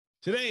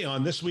Today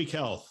on This Week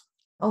Health.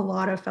 A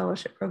lot of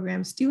fellowship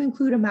programs do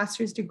include a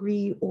master's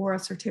degree or a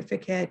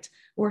certificate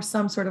or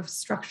some sort of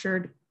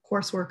structured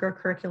coursework or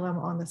curriculum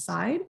on the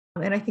side.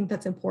 And I think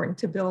that's important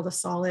to build a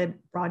solid,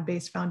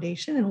 broad-based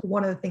foundation. And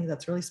one of the things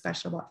that's really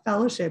special about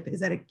fellowship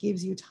is that it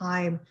gives you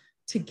time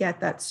to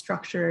get that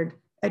structured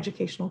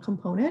educational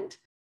component.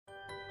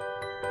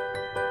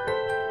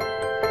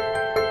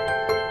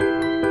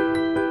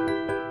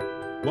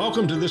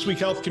 Welcome to This Week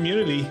Health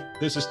Community.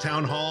 This is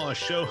Town Hall, a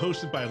show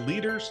hosted by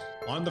leaders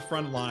on the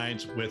front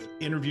lines with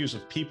interviews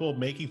of people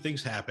making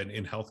things happen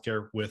in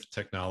healthcare with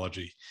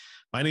technology.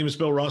 My name is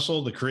Bill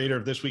Russell, the creator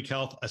of This Week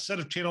Health, a set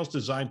of channels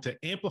designed to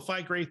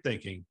amplify great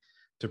thinking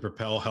to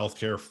propel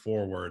healthcare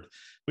forward.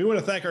 We want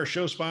to thank our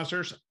show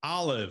sponsors,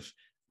 Olive,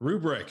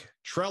 Rubric,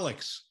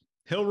 Trellix,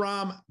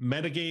 Hillrom,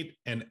 Medigate,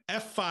 and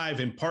F5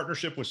 in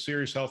partnership with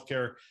Sirius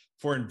Healthcare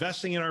for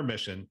investing in our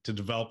mission to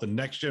develop the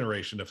next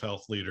generation of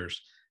health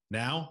leaders.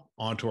 Now,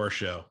 on to our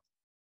show.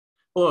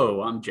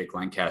 Hello, I'm Jake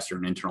Lancaster,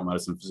 an internal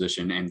medicine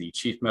physician and the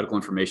Chief Medical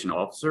Information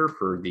Officer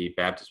for the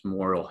Baptist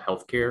Memorial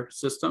Healthcare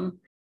System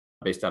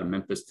based out of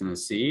Memphis,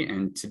 Tennessee.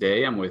 And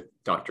today I'm with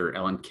Dr.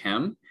 Ellen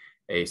Kim,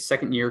 a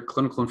second-year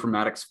clinical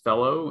informatics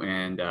fellow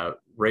and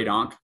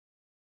radonc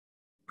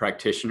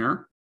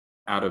practitioner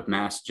out of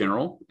Mass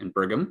General in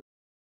Brigham.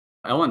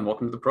 Ellen,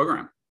 welcome to the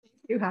program.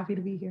 Thank you. Happy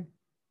to be here.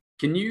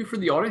 Can you, for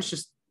the audience,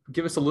 just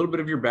give us a little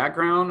bit of your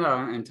background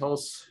and tell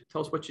us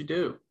what you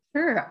do?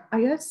 Sure.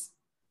 I guess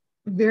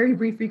very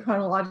briefly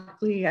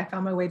chronologically, I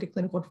found my way to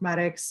clinical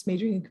informatics,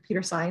 majoring in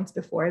computer science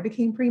before I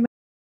became pre-med,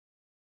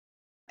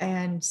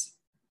 and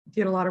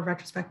did a lot of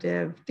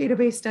retrospective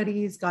database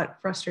studies,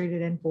 got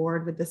frustrated and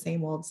bored with the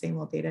same old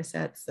data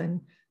sets,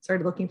 and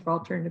started looking for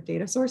alternative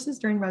data sources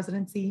during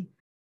residency.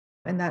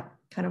 And that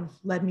kind of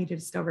led me to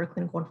discover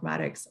clinical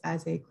informatics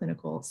as a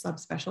clinical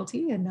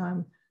subspecialty. And now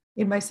I'm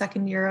in my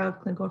second year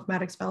of clinical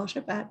informatics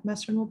fellowship at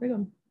Mass General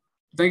Brigham.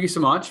 Thank you so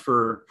much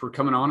for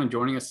coming on and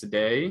joining us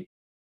today.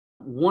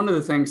 One of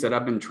the things that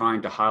I've been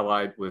trying to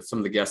highlight with some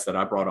of the guests that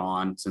I brought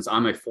on, since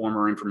I'm a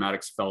former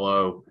informatics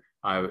fellow,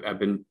 I've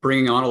been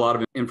bringing on a lot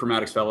of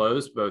informatics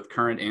fellows, both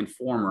current and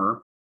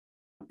former,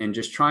 and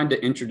just trying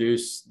to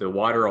introduce the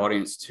wider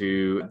audience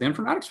to the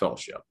informatics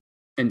fellowship.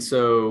 And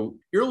so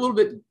you're a little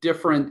bit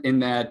different in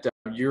that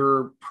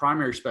your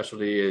primary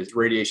specialty is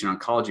radiation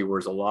oncology,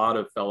 whereas a lot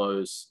of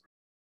fellows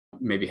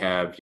maybe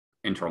have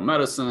internal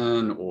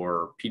medicine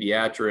or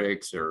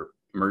pediatrics or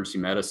emergency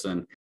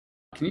medicine.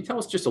 Can you tell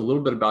us just a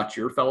little bit about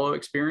your fellow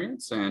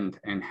experience and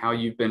how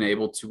you've been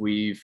able to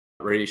weave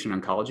radiation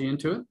oncology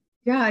into it?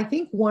 Yeah, I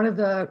think one of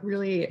the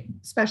really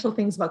special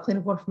things about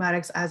clinical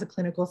informatics as a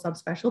clinical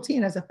subspecialty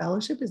and as a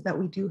fellowship is that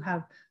we do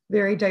have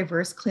very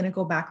diverse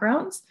clinical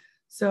backgrounds.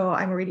 So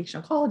I'm a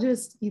radiation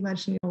oncologist. You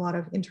mentioned a lot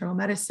of internal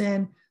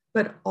medicine,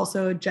 but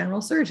also general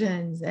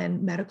surgeons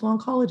and medical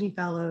oncology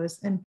fellows.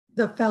 And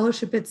the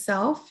fellowship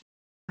itself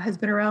has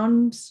been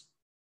around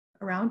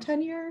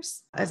 10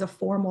 years as a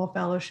formal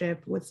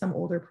fellowship, with some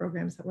older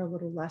programs that were a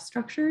little less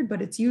structured,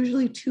 but it's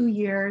usually 2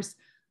 years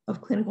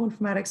of clinical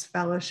informatics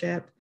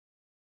fellowship.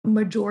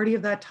 Majority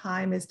of that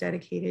time is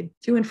dedicated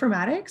to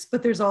informatics,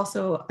 but there's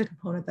also a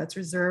component that's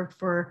reserved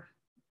for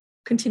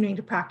continuing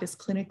to practice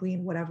clinically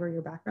in whatever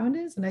your background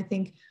is. And I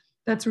think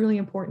that's really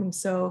important.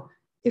 So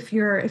if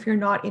you're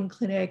not in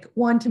clinic,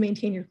 one, to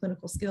maintain your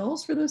clinical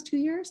skills for those 2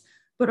 years,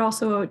 but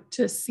also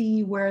to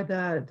see where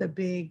the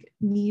big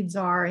needs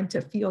are and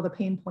to feel the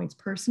pain points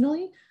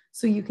personally,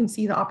 so you can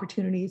see the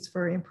opportunities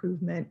for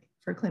improvement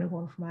for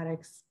clinical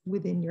informatics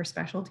within your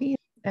specialty.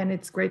 And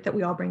it's great that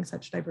we all bring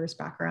such diverse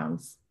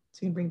backgrounds,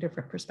 so you can bring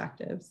different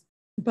perspectives.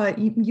 But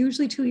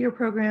usually 2-year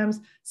programs,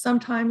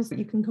 sometimes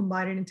you can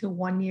combine it into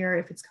 1 year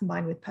if it's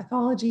combined with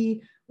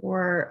pathology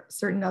or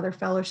certain other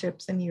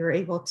fellowships, and you're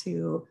able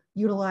to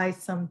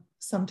utilize some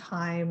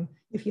time.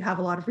 If you have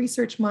a lot of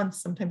research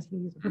months, sometimes you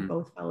use it for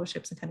both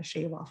fellowships and kind of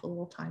shave off a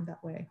little time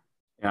that way.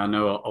 Yeah, I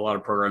know a lot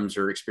of programs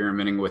are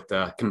experimenting with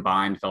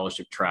combined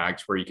fellowship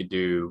tracks where you could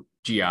do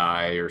GI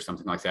or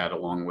something like that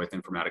along with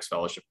informatics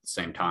fellowship at the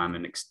same time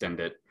and extend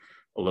it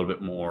a little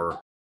bit more.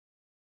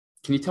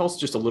 Can you tell us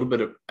just a little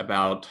bit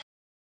about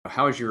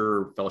how is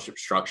your fellowship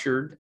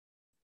structured?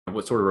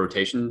 What sort of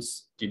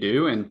rotations do you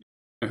do? And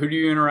who do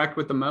you interact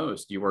with the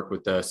most? Do you work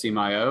with the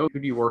CMIO? Who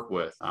do you work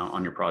with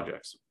on your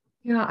projects?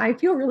 Yeah, I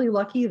feel really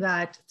lucky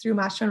that through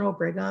Mass General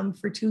Brigham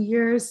for 2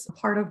 years,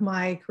 part of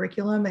my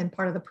curriculum and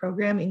part of the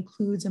program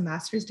includes a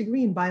master's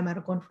degree in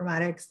biomedical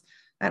informatics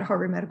at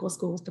Harvard Medical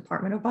School's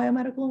Department of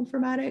Biomedical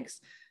Informatics.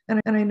 And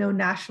I know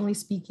nationally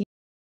speaking,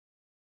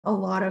 a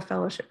lot of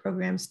fellowship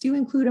programs do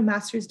include a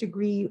master's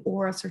degree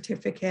or a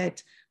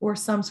certificate or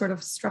some sort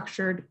of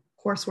structured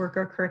coursework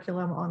or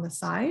curriculum on the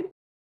side.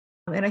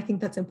 And I think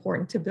that's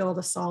important to build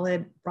a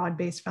solid,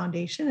 broad-based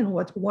foundation. And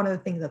one of the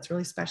things that's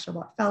really special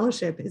about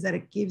fellowship is that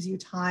it gives you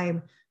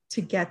time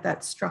to get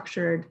that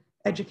structured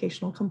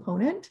educational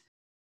component.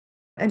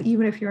 And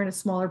even if you're in a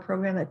smaller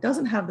program that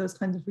doesn't have those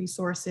kinds of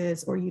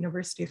resources or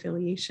university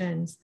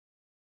affiliations,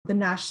 the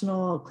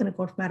National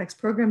Clinical Informatics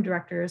Program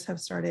Directors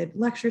have started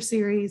lecture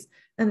series,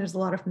 and there's a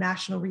lot of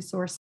national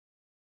resources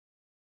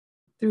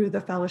through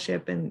the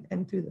fellowship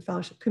and through the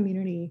fellowship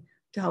community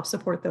to help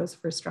support those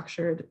for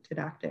structured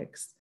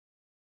didactics.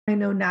 I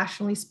know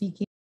nationally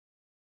speaking,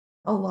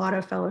 a lot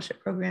of fellowship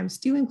programs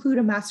do include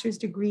a master's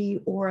degree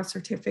or a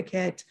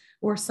certificate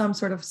or some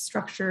sort of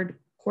structured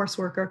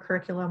coursework or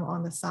curriculum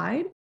on the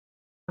side.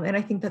 And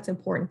I think that's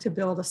important to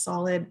build a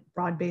solid,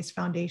 broad-based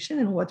foundation.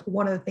 And what's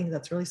one of the things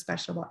that's really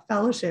special about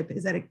fellowship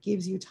is that it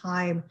gives you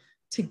time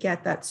to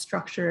get that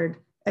structured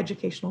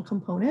educational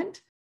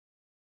component.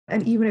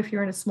 And even if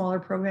you're in a smaller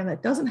program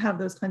that doesn't have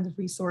those kinds of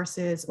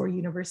resources or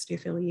university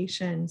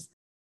affiliations,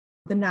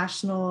 the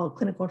National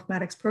Clinical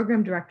Informatics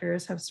Program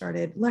Directors have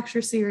started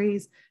lecture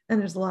series, and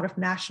there's a lot of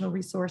national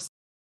resources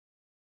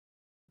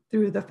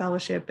through the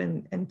fellowship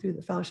and through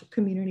the fellowship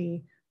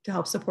community to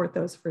help support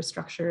those for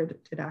structured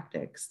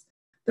didactics.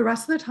 The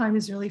rest of the time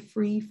is really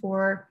free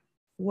for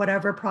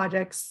whatever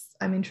projects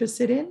I'm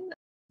interested in.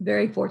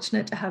 Very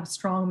fortunate to have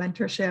strong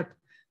mentorship,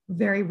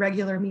 very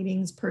regular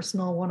meetings,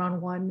 personal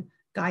one-on-one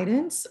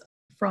guidance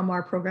from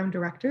our program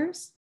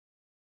directors,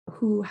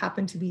 who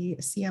happen to be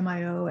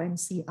CMIO and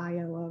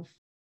CIO of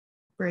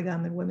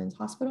Brigham and Women's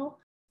Hospital.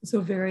 So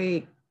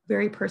very,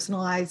 very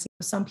personalized.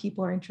 Some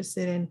people are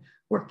interested in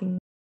working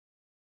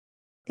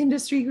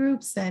industry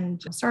groups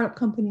and startup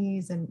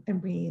companies and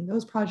bringing in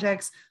those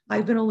projects.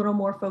 I've been a little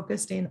more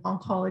focused in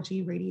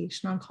oncology,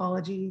 radiation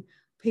oncology,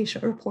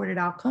 patient-reported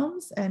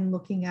outcomes, and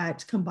looking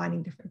at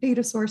combining different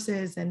data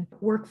sources and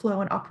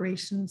workflow and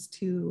operations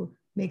to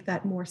make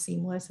that more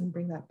seamless and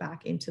bring that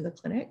back into the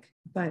clinic,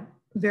 but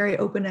very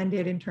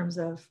open-ended in terms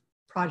of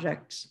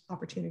project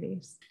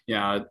opportunities.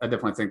 Yeah, I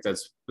definitely think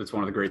that's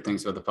one of the great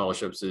things about the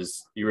fellowships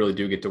is you really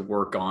do get to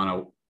work on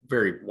a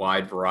very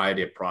wide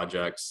variety of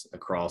projects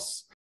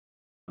across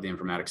the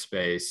informatics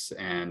space,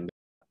 and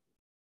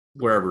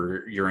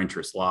wherever your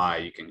interests lie,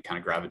 you can kind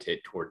of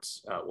gravitate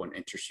towards what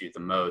interests you the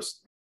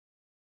most.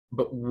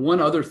 But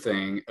one other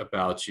thing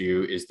about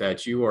you is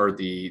that you are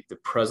the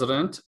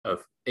president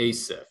of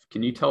ASIF.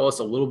 Can you tell us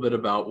a little bit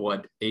about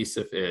what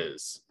ASIF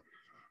is?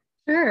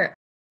 Sure.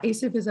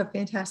 ASIF is a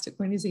fantastic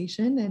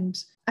organization, and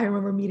I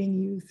remember meeting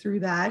you through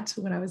that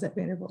when I was at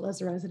Vanderbilt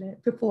as a resident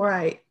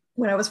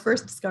when I was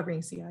first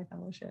discovering CI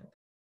fellowship.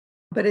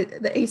 But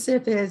the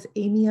ASIF is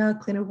AMIA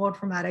Clinical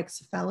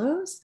Informatics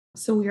Fellows.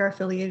 So we are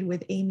affiliated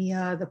with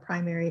AMIA, the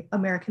primary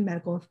American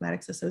Medical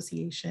Informatics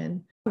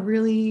Association, a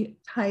really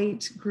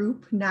tight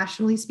group,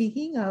 nationally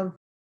speaking, of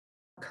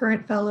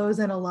current fellows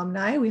and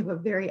alumni. We have a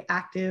very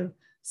active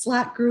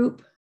Slack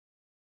group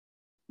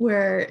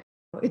where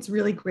it's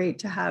really great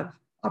to have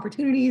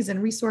opportunities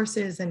and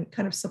resources and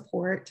kind of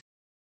support.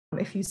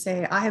 If you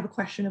say, I have a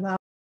question about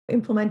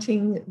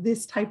implementing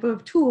this type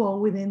of tool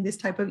within this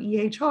type of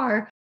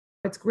EHR,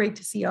 it's great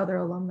to see other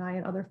alumni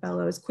and other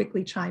fellows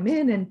quickly chime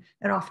in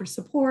and offer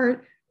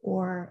support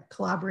or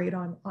collaborate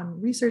on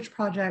research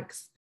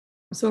projects.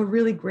 So a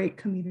really great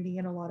community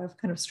and a lot of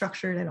kind of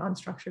structured and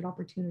unstructured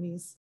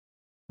opportunities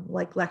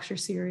like lecture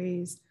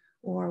series,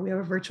 or we have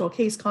a virtual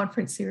case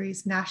conference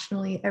series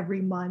nationally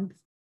every month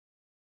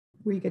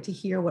where you get to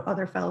hear what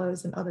other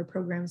fellows and other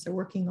programs are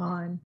working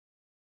on.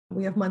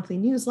 We have monthly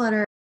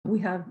newsletter. We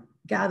have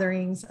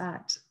gatherings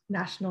at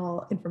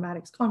national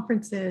informatics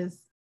conferences.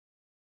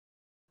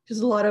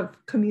 There's a lot of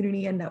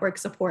community and network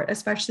support,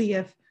 especially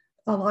if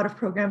a lot of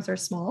programs are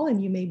small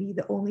and you may be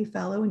the only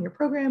fellow in your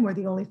program or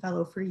the only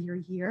fellow for your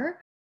year.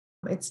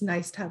 It's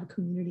nice to have a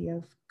community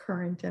of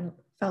current and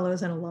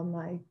fellows and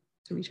alumni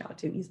to reach out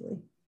to easily.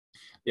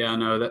 Yeah,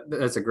 no,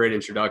 that's a great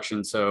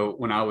introduction. So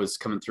when I was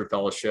coming through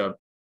fellowship,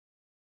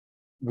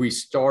 we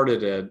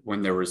started it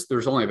when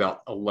there's only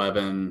about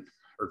 11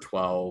 or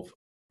 12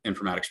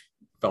 informatics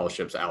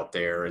fellowships out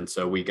there. And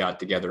so we got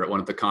together at one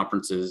of the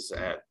conferences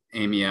at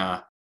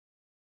AMIA,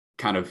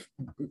 kind of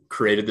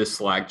created this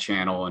Slack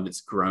channel, and it's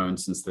grown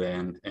since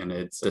then. And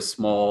it's a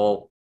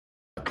small,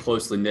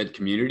 closely knit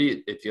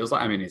community. It feels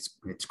like, I mean,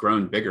 it's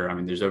grown bigger. I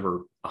mean, there's over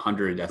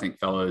 100, I think,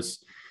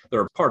 fellows that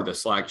are part of the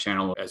Slack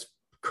channel as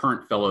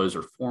current fellows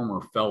or former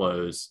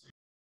fellows,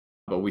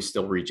 but we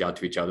still reach out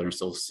to each other and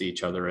still see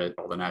each other at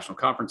all the national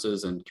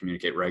conferences and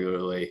communicate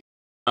regularly.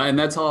 And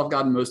that's how I've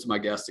gotten most of my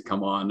guests to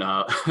come on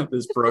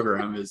this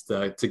program is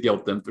to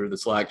guilt them through the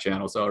Slack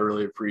channel. So I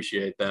really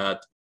appreciate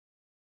that.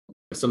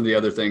 Some of the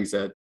other things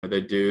that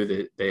they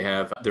do, they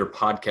have their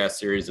podcast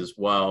series as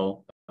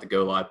well, the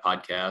Go Live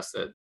podcast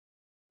that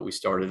we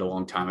started a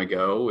long time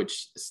ago,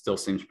 which still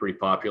seems pretty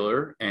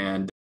popular.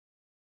 And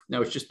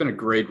no, it's just been a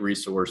great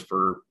resource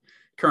for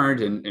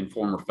current and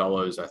former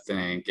fellows, I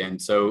think.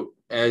 And so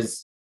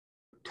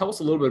tell us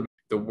a little bit about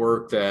the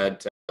work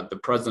that the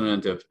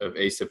president of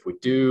ASIF would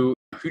do.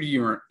 Who do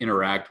you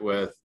interact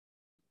with?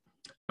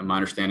 And my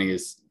understanding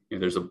is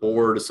there's a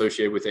board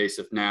associated with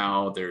ASIF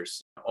now.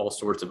 There's all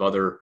sorts of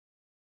other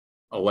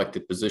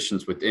elected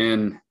positions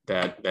within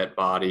that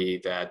body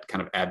that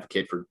kind of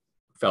advocate for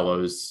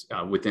fellows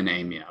within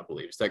AMIA, I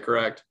believe. Is that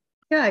correct?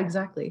 Yeah,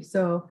 exactly.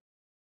 So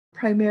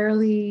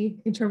primarily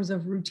in terms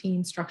of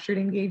routine structured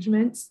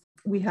engagements,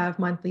 we have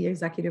monthly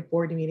executive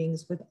board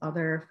meetings with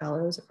other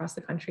fellows across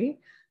the country.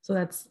 So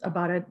that's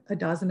about a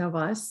dozen of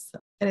us.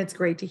 And it's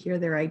great to hear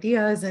their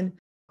ideas. And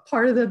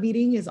Part of the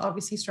meeting is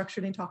obviously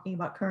structured in talking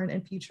about current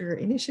and future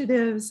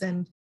initiatives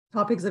and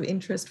topics of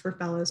interest for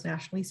fellows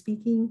nationally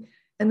speaking.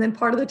 And then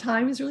part of the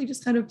time is really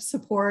just kind of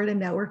support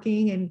and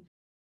networking and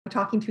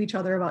talking to each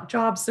other about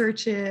job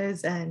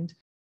searches and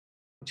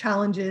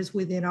challenges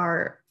within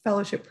our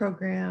fellowship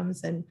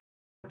programs and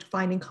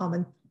finding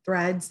common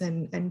threads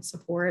and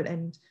support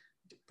and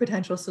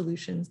potential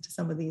solutions to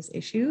some of these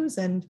issues.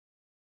 And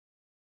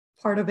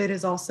part of it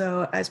is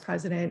also, as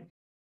president,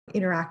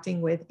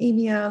 interacting with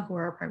AMIA, who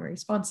are our primary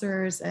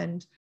sponsors,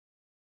 and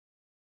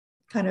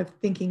kind of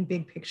thinking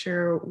big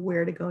picture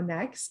where to go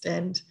next.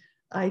 And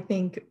I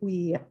think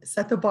we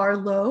set the bar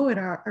low, and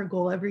our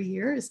goal every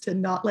year is to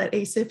not let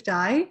ASIF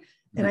die.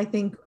 And I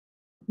think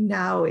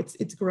now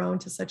it's grown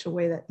to such a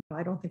way that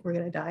I don't think we're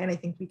going to die. And I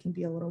think we can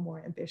be a little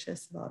more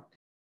ambitious about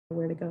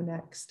where to go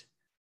next.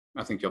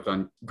 I think you've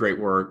done great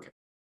work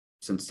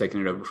since taking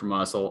it over from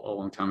us a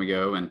long time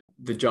ago. And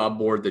the job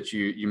board that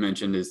you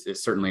mentioned is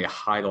certainly a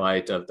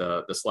highlight of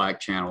the Slack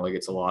channel. It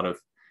gets a lot of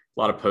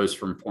posts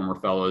from former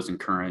fellows and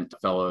current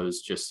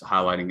fellows just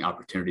highlighting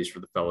opportunities for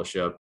the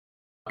fellowship.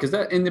 Because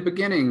that in the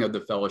beginning of the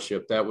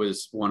fellowship, that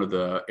was one of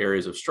the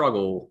areas of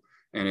struggle,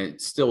 and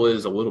it still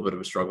is a little bit of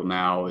a struggle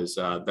now, is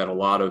that a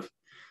lot of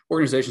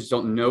organizations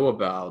don't know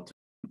about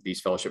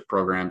these fellowship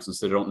programs, and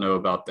so they don't know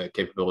about the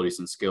capabilities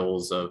and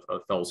skills of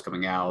fellows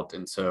coming out.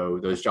 And so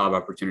those job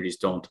opportunities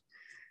don't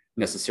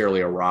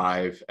necessarily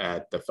arrive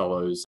at the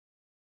fellows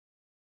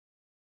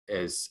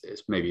as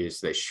maybe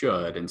as they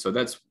should. And so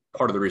that's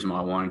part of the reason why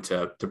I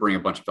wanted to bring a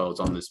bunch of fellows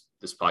on this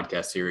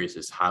podcast series,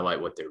 is highlight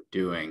what they're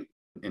doing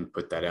and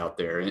put that out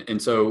there. And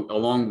so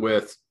along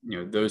with,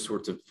 those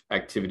sorts of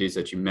activities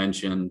that you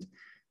mentioned,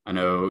 I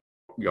know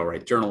you all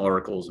write journal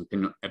articles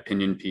and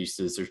opinion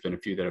pieces. There's been a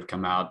few that have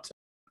come out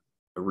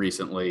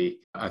recently.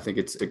 I think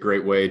it's a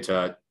great way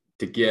to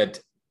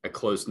get a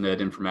close-knit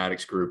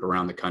informatics group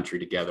around the country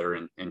together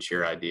and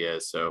share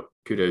ideas. So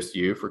kudos to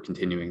you for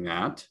continuing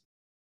that.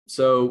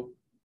 So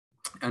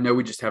I know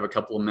we just have a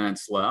couple of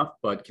minutes left,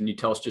 but can you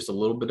tell us just a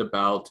little bit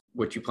about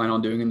what you plan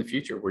on doing in the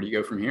future? Where do you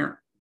go from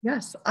here?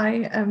 Yes,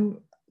 I am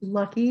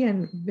lucky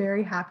and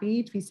very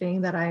happy to be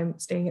saying that I'm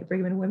staying at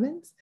Brigham and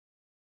Women's.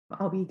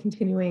 I'll be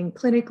continuing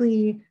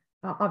clinically,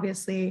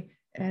 obviously,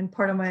 and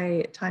part of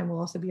my time will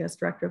also be as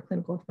Director of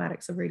Clinical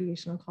Informatics of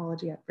Radiation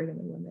Oncology at Brigham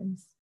and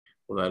Women's.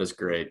 Well, that is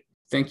great.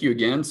 Thank you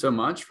again so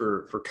much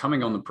for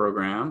coming on the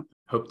program.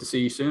 Hope to see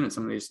you soon at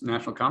some of these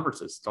national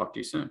conferences. Talk to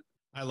you soon.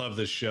 I love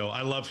this show.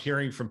 I love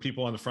hearing from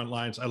people on the front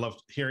lines. I love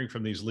hearing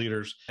from these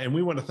leaders. And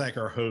we want to thank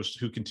our hosts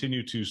who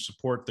continue to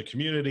support the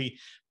community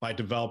by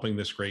developing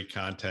this great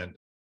content.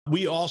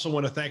 We also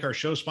want to thank our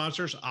show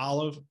sponsors,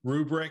 Olive,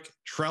 Rubric,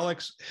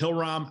 Trellix,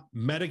 Hillrom,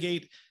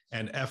 Medigate,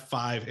 and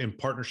F5 in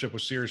partnership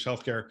with Sirius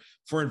Healthcare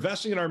for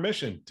investing in our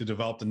mission to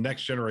develop the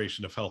next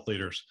generation of health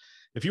leaders.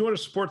 If you want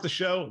to support the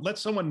show, let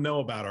someone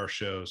know about our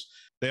shows.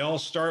 They all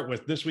start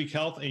with This Week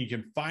Health, and you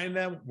can find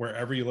them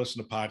wherever you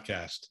listen to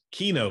podcasts.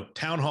 Keynote,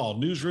 Town Hall,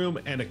 Newsroom,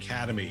 and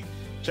Academy.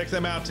 Check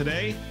them out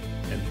today,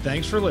 and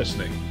thanks for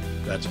listening.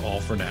 That's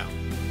all for now.